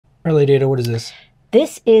Early data, what is this?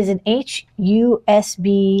 This is an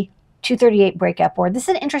HUSB238 breakout board. This is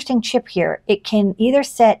an interesting chip here. It can either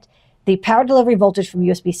set the power delivery voltage from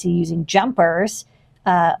USB-C using jumpers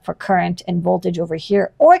for current and voltage over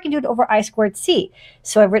here, or I can do it over I2C.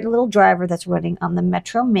 So I've written a little driver that's running on the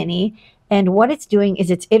Metro Mini, and what it's doing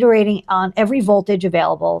is it's iterating on every voltage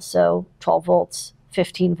available, so 12 volts,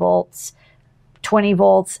 15 volts, 20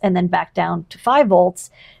 volts, and then back down to 5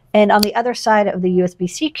 volts. And on the other side of the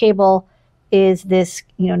USB-C cable is this,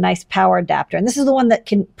 nice power adapter. And this is the one that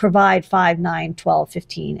can provide 5, 9, 12,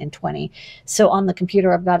 15, and 20. So on the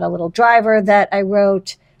computer, I've got a little driver that I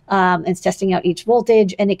wrote. It's testing out each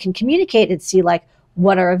voltage, and it can communicate and see like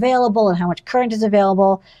what are available and how much current is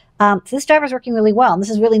available. So this driver is working really well. And this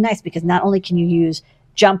is really nice because not only can you use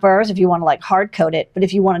jumpers if you want to like hard code it, but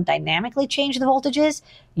if you want to dynamically change the voltages,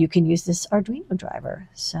 you can use this Arduino driver.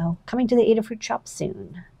 So coming to the Adafruit shop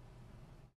soon.